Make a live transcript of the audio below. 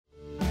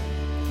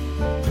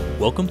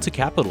Welcome to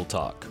Capitol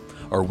Talk,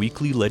 our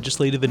weekly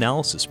legislative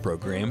analysis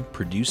program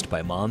produced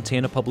by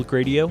Montana Public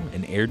Radio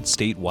and aired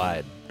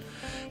statewide.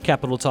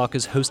 Capitol Talk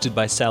is hosted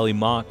by Sally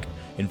Mauk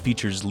and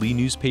features Lee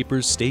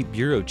Newspaper's State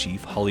Bureau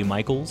Chief Holly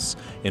Michels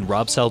and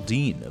Rob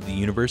Saldin of the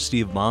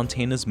University of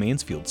Montana's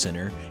Mansfield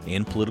Center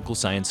and Political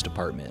Science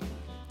Department.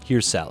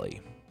 Here's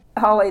Sally.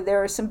 Holly,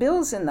 there are some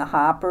bills in the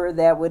hopper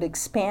that would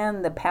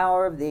expand the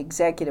power of the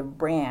executive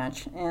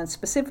branch, and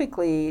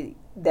specifically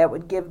that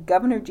would give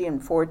Governor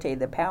Gianforte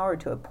the power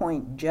to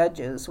appoint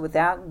judges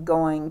without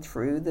going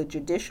through the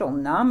Judicial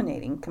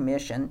Nominating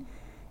Commission.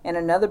 And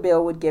another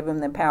bill would give him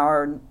the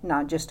power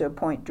not just to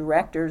appoint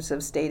directors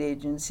of state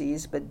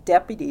agencies, but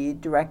deputy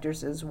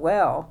directors as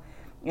well.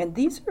 And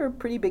these are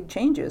pretty big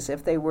changes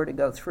if they were to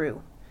go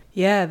through.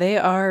 Yeah, they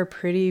are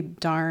pretty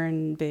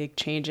darn big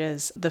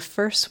changes. The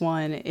first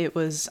one, it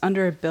was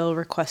under a bill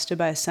requested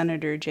by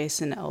Senator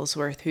Jason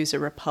Ellsworth, who's a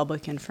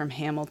Republican from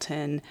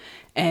Hamilton.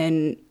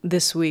 And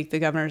this week, the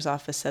governor's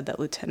office said that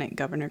Lieutenant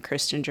Governor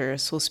Kristen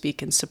Juris will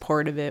speak in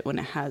support of it when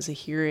it has a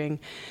hearing.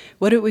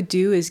 What it would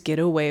do is get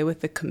away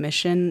with the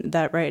commission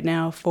that right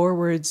now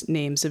forwards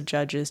names of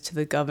judges to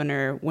the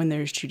governor when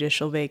there's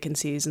judicial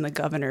vacancies, and the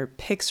governor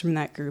picks from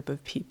that group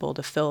of people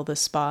to fill the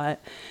spot.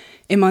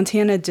 In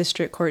Montana,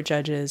 district court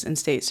judges and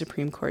state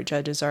Supreme Court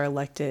judges are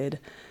elected,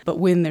 but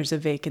when there's a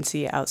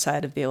vacancy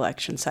outside of the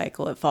election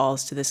cycle, it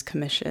falls to this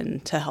commission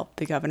to help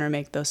the governor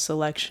make those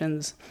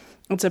selections.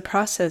 It's a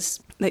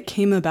process that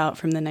came about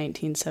from the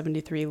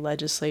 1973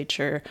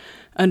 legislature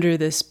under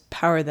this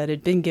power that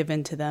had been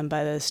given to them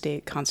by the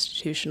state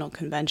constitutional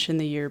convention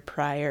the year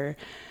prior.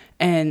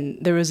 And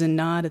there was a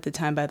nod at the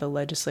time by the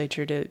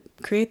legislature to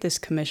create this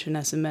commission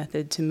as a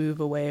method to move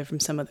away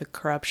from some of the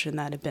corruption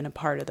that had been a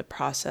part of the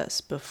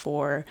process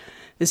before.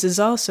 This is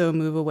also a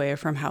move away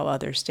from how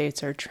other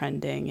states are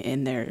trending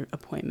in their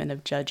appointment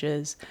of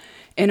judges.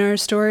 In our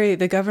story,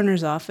 the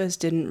governor's office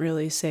didn't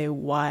really say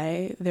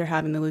why they're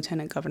having the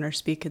lieutenant governor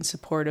speak in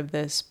support of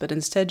this, but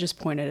instead just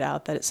pointed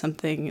out that it's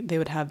something they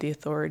would have the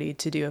authority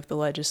to do if the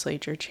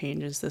legislature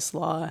changes this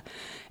law.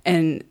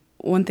 And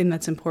one thing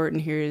that's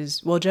important here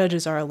is, while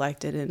judges are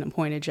elected and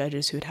appointed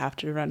judges who would have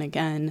to run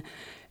again,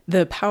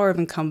 the power of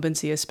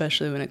incumbency,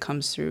 especially when it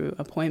comes through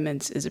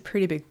appointments, is a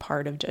pretty big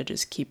part of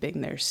judges keeping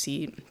their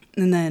seat.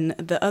 And then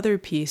the other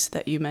piece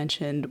that you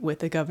mentioned with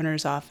the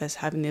governor's office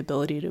having the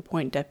ability to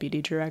appoint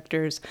deputy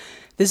directors,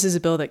 this is a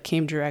bill that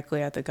came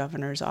directly at the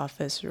governor's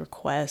office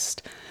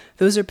request.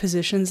 Those are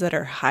positions that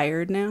are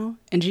hired now,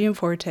 and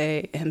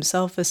Gianforte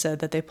himself has said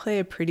that they play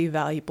a pretty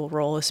valuable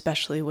role,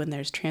 especially when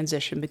there's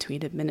transition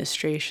between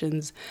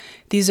administrations.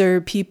 These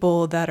are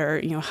people that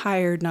are,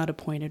 hired, not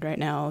appointed right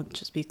now,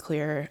 just be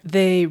clear.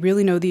 They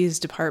really know these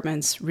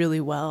departments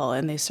really well,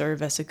 and they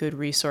serve as a good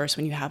resource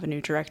when you have a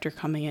new director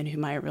coming in who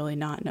might really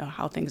not know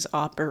how things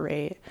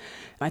operate.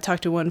 I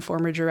talked to one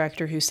former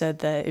director who said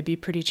that it'd be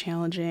pretty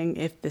challenging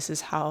if this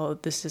is how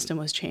the system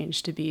was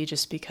changed to be,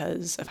 just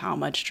because of how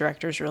much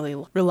directors really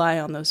rely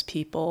on those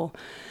people.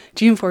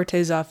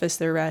 Gianforte's office,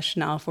 their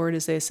rationale for it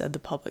is they said the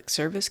Public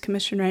Service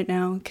Commission right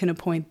now can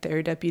appoint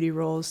their deputy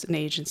roles, and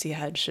agency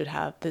heads should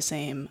have the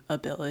same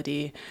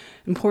ability.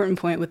 Important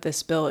point with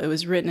this bill, it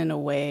was written in a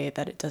way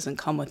that it doesn't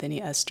come with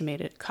any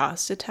estimated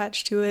cost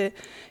attached to it,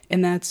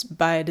 and that's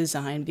by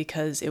design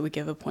because it would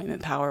give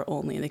appointment power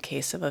only in the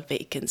case of a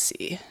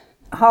vacancy.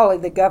 Holly,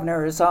 the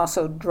governor, has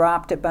also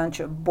dropped a bunch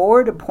of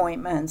board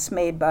appointments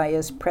made by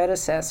his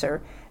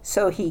predecessor,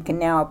 so he can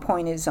now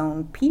appoint his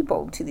own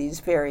people to these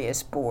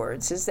various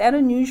boards. Is that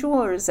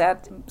unusual, or is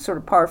that sort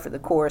of par for the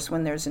course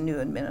when there's a new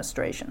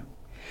administration?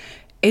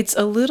 It's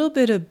a little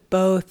bit of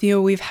both.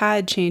 We've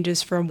had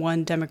changes from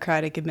one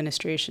Democratic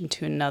administration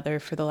to another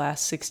for the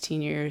last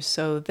 16 years.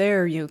 So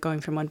there,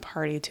 going from one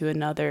party to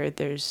another,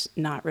 there's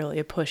not really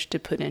a push to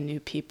put in new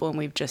people. And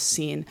we've just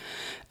seen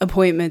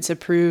appointments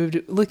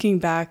approved. Looking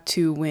back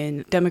to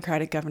when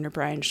Democratic Governor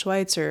Brian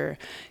Schweitzer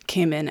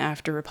came in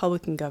after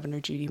Republican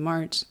Governor Judy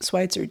Martz,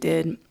 Schweitzer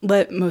did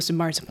let most of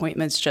Martz's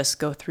appointments just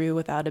go through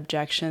without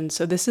objection.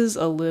 So this is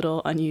a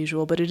little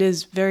unusual, but it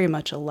is very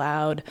much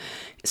allowed.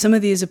 Some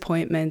of these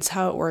appointments,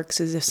 how it works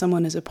is if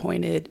someone is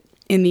appointed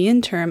in the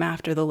interim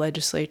after the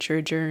legislature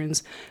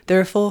adjourns,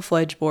 they're a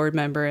full-fledged board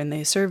member and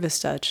they serve as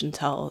such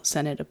until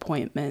Senate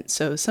appointment.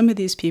 So some of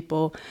these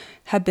people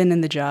have been in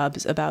the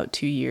jobs about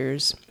 2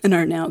 years and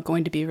are now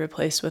going to be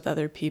replaced with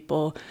other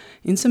people.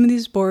 And some of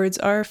these boards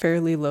are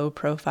fairly low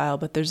profile,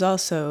 but there's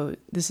also,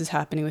 this is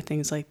happening with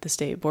things like the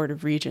State Board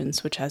of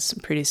Regents, which has some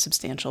pretty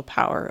substantial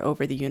power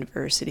over the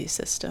university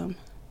system.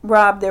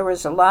 Rob, there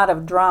was a lot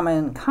of drama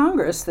in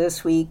Congress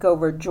this week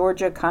over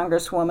Georgia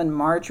Congresswoman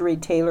Marjorie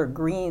Taylor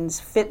Greene's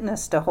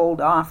fitness to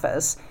hold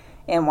office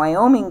and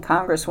Wyoming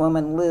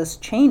Congresswoman Liz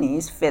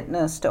Cheney's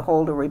fitness to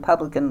hold a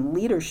Republican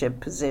leadership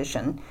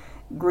position.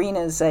 Greene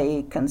is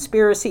a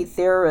conspiracy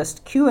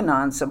theorist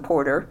QAnon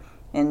supporter,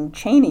 and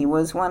Cheney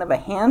was one of a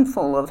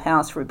handful of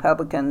House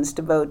Republicans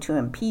to vote to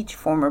impeach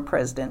former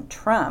President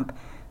Trump,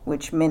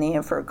 which many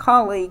of her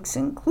colleagues,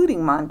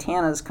 including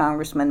Montana's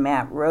Congressman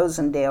Matt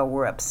Rosendale,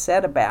 were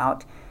upset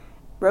about.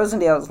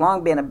 Rosendale has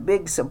long been a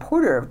big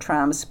supporter of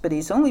Trump's, but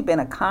he's only been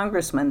a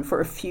congressman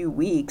for a few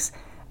weeks.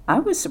 I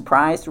was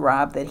surprised,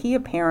 Rob, that he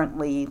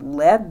apparently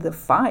led the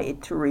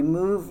fight to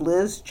remove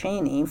Liz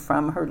Cheney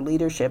from her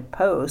leadership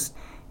post.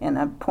 And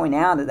I'd point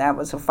out that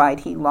was a fight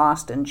he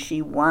lost and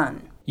she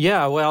won.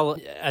 Yeah, well,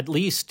 at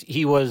least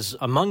he was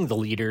among the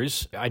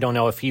leaders. I don't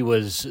know if he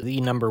was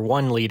the number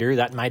one leader.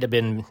 That might have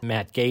been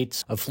Matt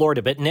Gaetz of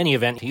Florida. But in any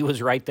event, he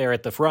was right there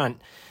at the front.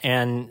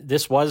 And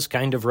this was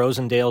kind of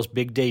Rosendale's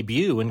big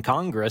debut in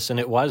Congress. And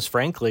it was,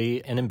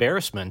 frankly, an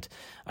embarrassment.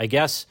 I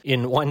guess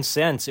in one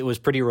sense, it was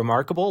pretty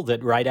remarkable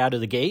that right out of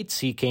the gates,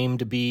 he came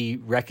to be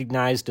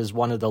recognized as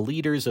one of the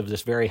leaders of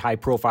this very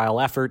high-profile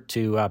effort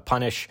to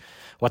punish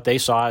what they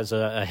saw as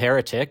a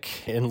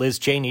heretic in Liz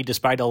Cheney,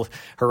 despite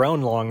her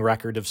own long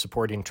record of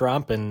supporting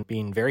Trump and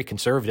being very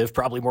conservative,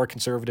 probably more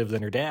conservative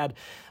than her dad.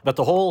 But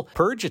the whole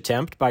purge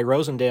attempt by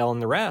Rosendale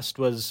and the rest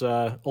was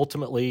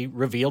ultimately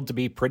revealed to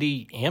be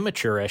pretty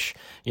amateurish.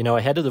 You know,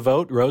 ahead of the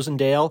vote,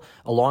 Rosendale,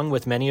 along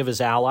with many of his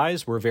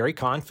allies, were very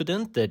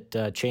confident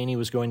that Cheney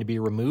was going to be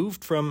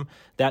removed from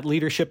that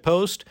leadership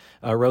post.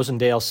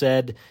 Rosendale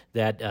said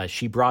that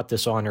she brought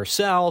this on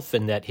herself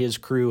and that his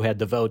crew had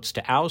the votes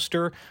to oust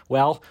her.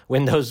 Well,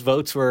 when those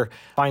votes were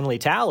finally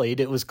tallied,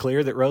 it was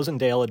clear that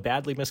Rosendale had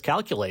badly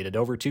miscalculated.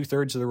 Over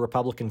 2/3 of the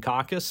Republican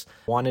caucus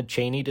wanted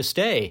Cheney to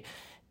stay.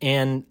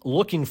 And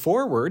looking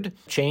forward,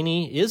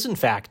 Cheney is in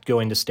fact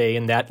going to stay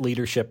in that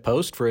leadership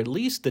post for at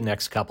least the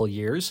next couple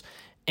years.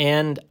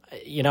 And,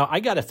 you know, I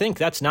got to think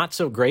that's not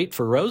so great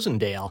for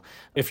Rosendale.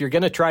 If you're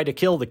going to try to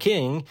kill the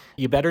king,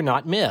 you better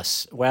not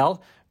miss.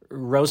 Well,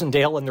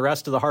 Rosendale and the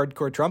rest of the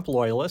hardcore Trump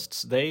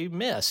loyalists, they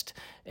missed.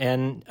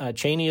 And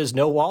Cheney is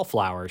no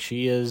wallflower.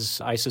 She is,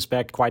 I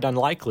suspect, quite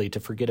unlikely to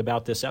forget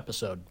about this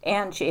episode.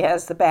 And she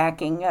has the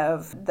backing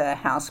of the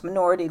House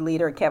Minority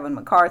Leader, Kevin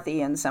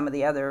McCarthy, and some of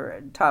the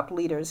other top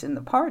leaders in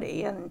the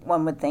party. And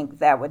one would think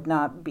that would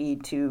not be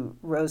to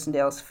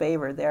Rosendale's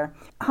favor there.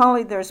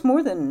 Holly, there's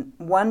more than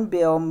one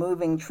bill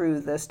moving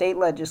through the state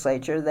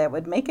legislature that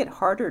would make it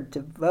harder to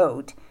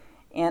vote.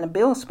 And a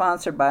bill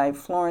sponsored by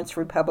Florence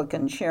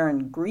Republican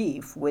Sharon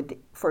Grief would,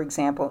 for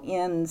example,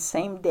 end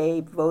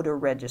same-day voter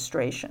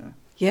registration.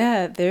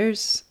 Yeah,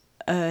 there's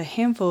a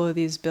handful of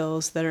these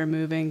bills that are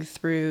moving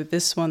through.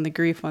 This one, the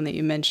Grief one that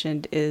you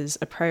mentioned, is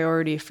a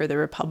priority for the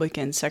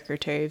Republican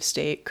Secretary of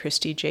State,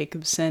 Christy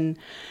Jacobson.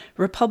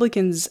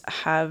 Republicans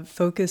have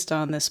focused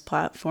on this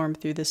platform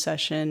through the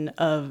session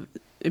of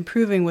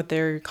improving what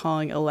they're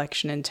calling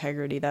election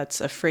integrity.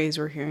 That's a phrase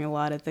we're hearing a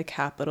lot at the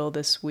Capitol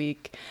this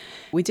week.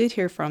 We did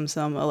hear from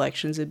some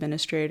elections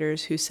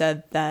administrators who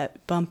said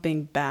that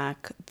bumping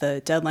back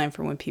the deadline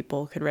for when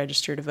people could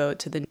register to vote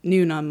to the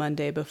noon on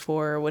Monday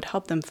before would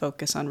help them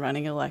focus on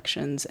running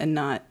elections and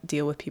not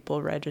deal with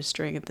people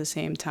registering at the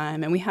same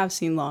time. And we have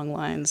seen long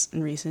lines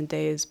in recent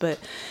days, but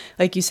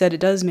like you said, it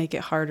does make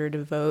it harder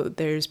to vote.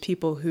 There's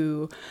people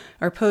who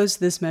are opposed to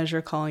this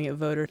measure, calling it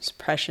voter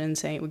suppression,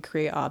 saying it would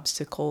create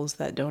obstacles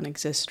that don't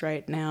exist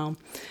right now.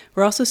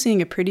 We're also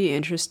seeing a pretty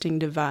interesting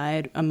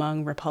divide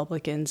among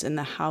Republicans in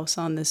the House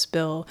on this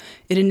bill.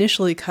 It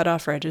initially cut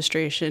off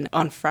registration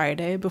on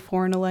Friday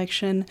before an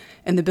election,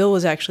 and the bill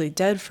was actually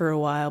dead for a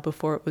while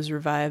before it was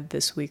revived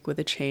this week with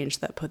a change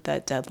that put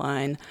that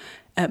deadline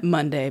at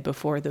Monday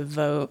before the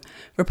vote.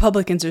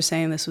 Republicans are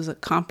saying this was a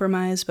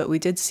compromise, but we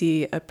did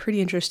see a pretty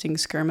interesting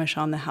skirmish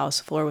on the House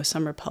floor with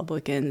some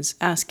Republicans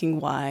asking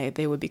why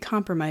they would be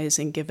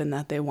compromising given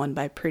that they won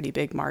by pretty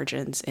big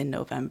margins in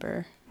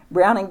November.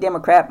 Browning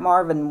Democrat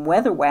Marvin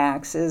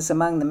Weatherwax is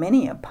among the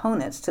many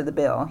opponents to the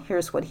bill.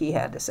 Here's what he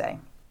had to say.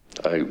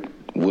 I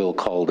will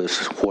call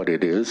this what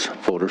it is,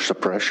 voter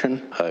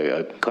suppression.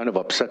 I'm kind of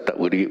upset that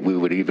we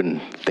would even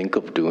think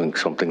of doing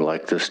something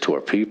like this to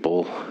our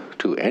people,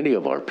 to any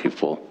of our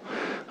people.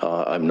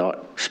 I'm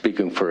not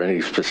speaking for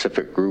any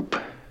specific group.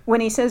 When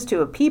he says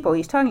to a people,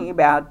 he's talking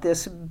about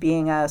this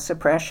being a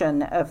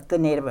suppression of the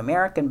Native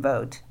American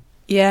vote.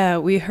 Yeah,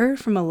 we heard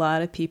from a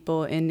lot of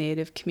people in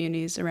Native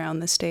communities around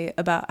the state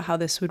about how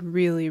this would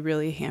really,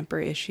 really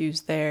hamper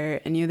issues there.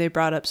 And, they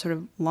brought up sort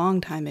of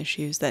long-time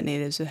issues that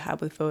Natives would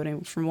have with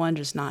voting, from one,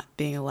 just not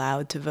being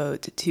allowed to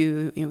vote, to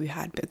two, we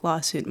had a big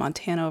lawsuit in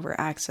Montana over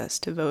access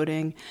to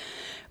voting.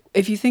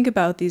 If you think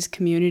about these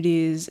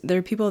communities, there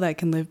are people that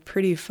can live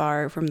pretty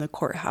far from the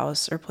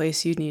courthouse or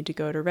place you'd need to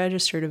go to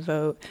register to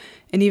vote.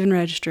 And even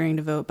registering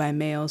to vote by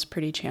mail is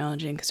pretty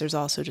challenging because there's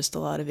also just a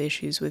lot of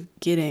issues with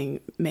getting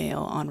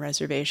mail on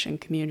reservation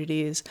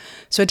communities.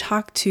 So I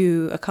talked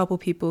to a couple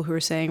people who are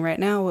saying right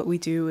now what we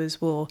do is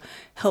we'll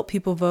help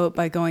people vote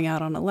by going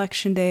out on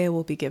election day.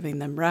 We'll be giving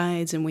them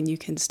rides. And when you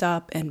can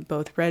stop and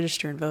both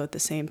register and vote at the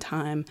same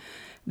time,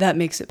 that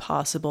makes it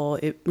possible.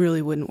 It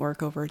really wouldn't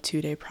work over a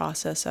 2-day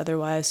process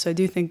otherwise. So I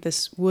do think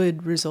this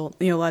would result,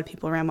 a lot of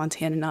people around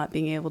Montana not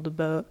being able to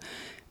vote.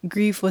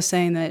 Grief was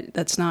saying that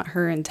that's not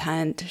her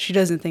intent. She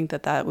doesn't think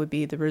that that would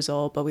be the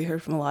result, but we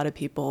heard from a lot of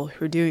people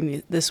who are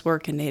doing this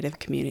work in Native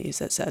communities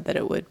that said that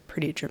it would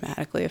pretty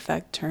dramatically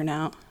affect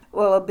turnout.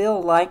 Well, a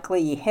bill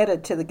likely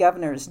headed to the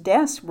governor's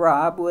desk,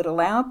 Rob, would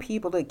allow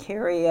people to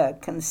carry a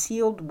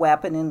concealed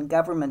weapon in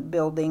government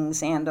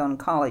buildings and on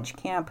college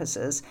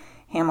campuses.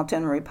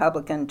 Hamilton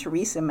Republican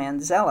Teresa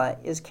Manzella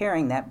is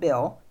carrying that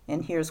bill,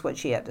 and here's what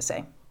she had to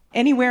say.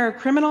 Anywhere a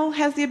criminal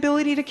has the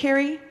ability to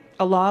carry,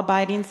 a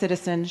law-abiding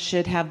citizen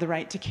should have the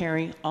right to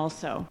carry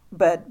also.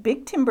 But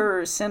Big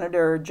Timber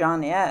Senator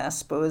John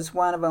Esp was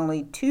one of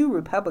only 2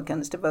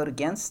 Republicans to vote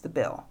against the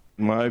bill.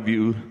 In my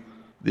view,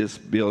 this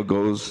bill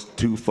goes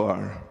too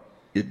far.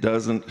 It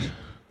doesn't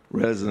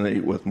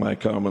resonate with my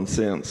common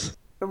sense.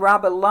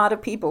 Rob, a lot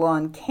of people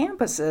on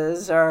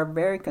campuses are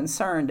very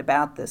concerned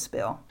about this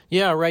bill.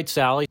 Yeah, right,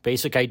 Sally.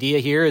 Basic idea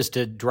here is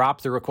to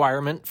drop the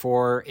requirement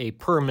for a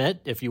permit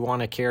if you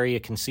want to carry a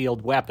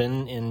concealed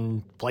weapon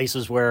in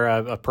places where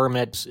a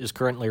permit is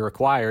currently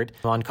required.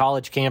 On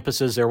college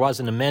campuses, there was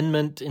an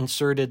amendment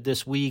inserted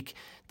this week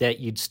that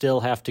you'd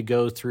still have to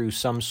go through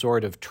some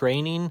sort of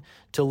training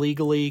to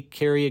legally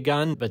carry a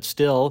gun, but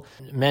still,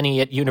 many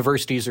at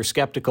universities are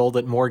skeptical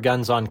that more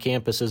guns on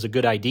campus is a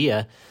good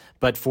idea.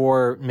 But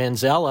for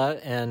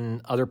Manzella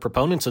and other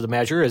proponents of the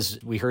measure, as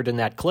we heard in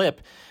that clip,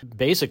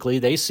 basically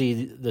they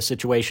see the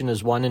situation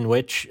as one in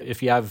which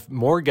if you have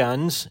more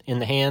guns in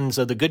the hands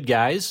of the good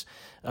guys,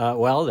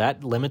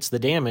 that limits the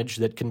damage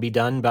that can be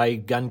done by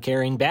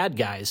gun-carrying bad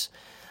guys.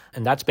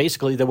 And that's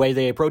basically the way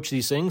they approach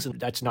these things. And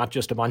that's not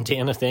just a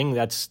Montana thing.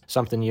 That's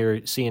something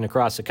you're seeing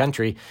across the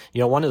country. You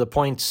know, one of the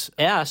points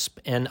Esp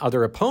and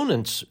other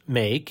opponents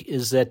make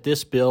is that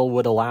this bill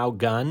would allow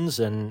guns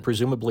and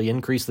presumably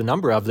increase the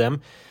number of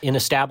them in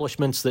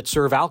establishments that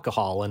serve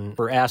alcohol. And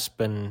for Esp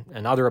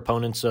and other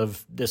opponents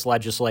of this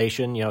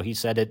legislation, you know, he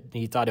said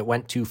he thought it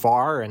went too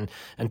far. And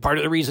part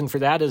of the reason for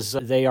that is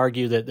they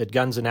argue that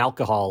guns and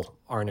alcohol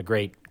aren't a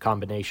great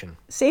combination.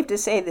 Safe to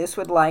say this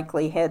would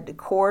likely head to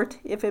court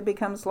if it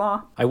becomes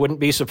law? I wouldn't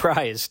be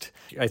surprised.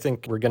 I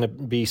think we're going to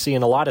be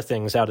seeing a lot of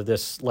things out of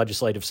this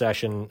legislative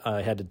session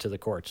headed to the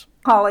courts.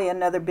 Holly,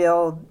 another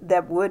bill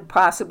that would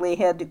possibly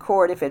head to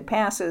court if it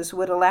passes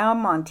would allow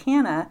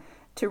Montana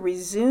to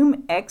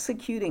resume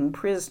executing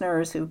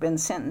prisoners who've been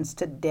sentenced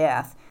to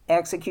death.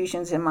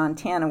 Executions in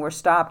Montana were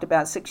stopped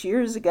about 6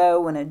 years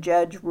ago when a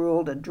judge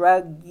ruled a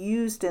drug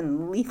used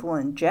in lethal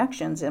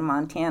injections in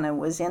Montana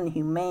was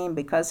inhumane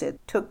because it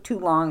took too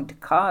long to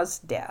cause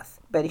death.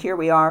 But here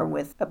we are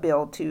with a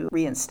bill to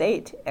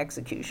reinstate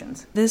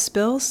executions. This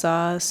bill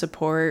saw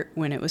support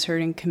when it was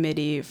heard in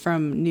committee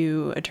from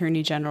new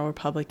Attorney General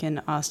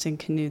Republican Austin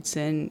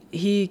Knudsen.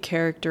 He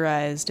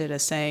characterized it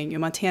as saying,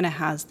 Montana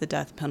has the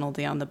death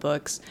penalty on the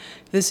books.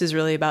 This is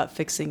really about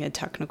fixing a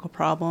technical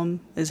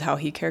problem, is how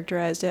he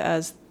characterized it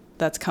as.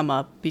 That's come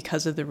up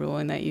because of the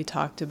ruling that you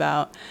talked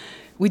about.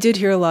 We did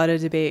hear a lot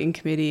of debate in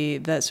committee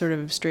that sort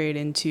of strayed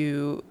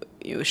into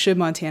should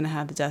Montana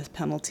have the death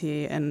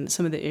penalty and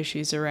some of the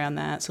issues around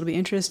that. So it'll be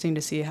interesting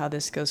to see how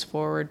this goes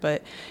forward.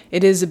 But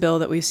it is a bill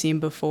that we've seen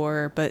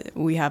before, but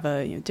we have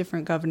a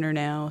different governor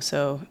now,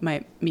 so it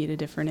might meet a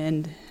different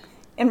end.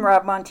 And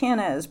Rob,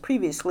 Montana has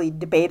previously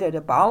debated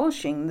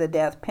abolishing the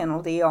death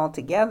penalty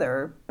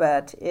altogether,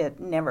 but it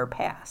never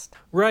passed.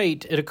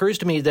 Right. It occurs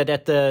to me that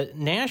at the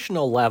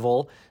national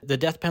level, the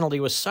death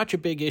penalty was such a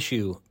big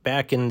issue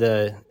back in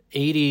the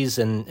 80s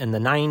and the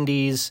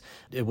 90s.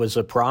 It was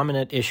a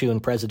prominent issue in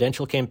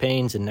presidential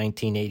campaigns in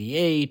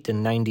 1988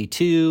 and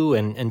 92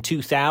 and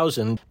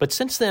 2000. But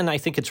since then, I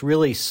think it's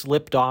really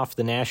slipped off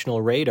the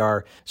national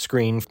radar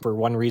screen for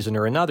one reason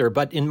or another.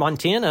 But in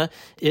Montana,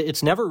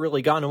 it's never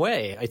really gone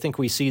away. I think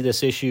we see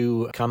this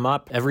issue come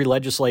up every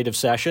legislative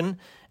session.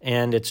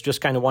 And it's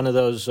just kind of one of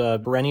those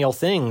perennial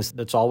things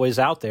that's always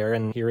out there.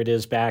 And here it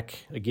is back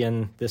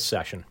again this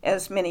session.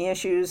 As many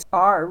issues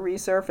are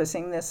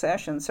resurfacing this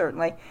session,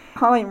 certainly.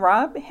 Holly and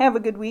Rob, have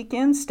a good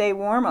weekend. Stay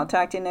warm. I'll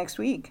talk to you next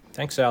week.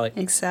 Thanks, Sally.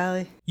 Thanks,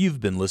 Sally.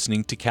 You've been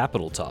listening to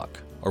Capital Talk,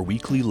 our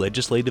weekly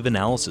legislative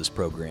analysis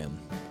program.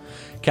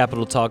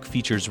 Capital Talk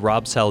features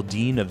Rob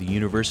Saldin of the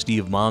University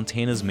of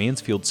Montana's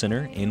Mansfield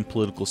Center and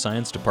Political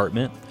Science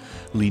Department,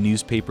 Lee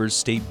Newspaper's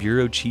State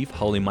Bureau Chief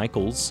Holly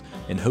Michels,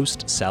 and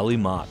host Sally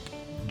Mauk.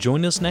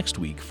 Join us next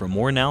week for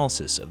more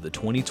analysis of the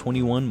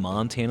 2021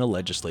 Montana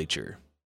Legislature.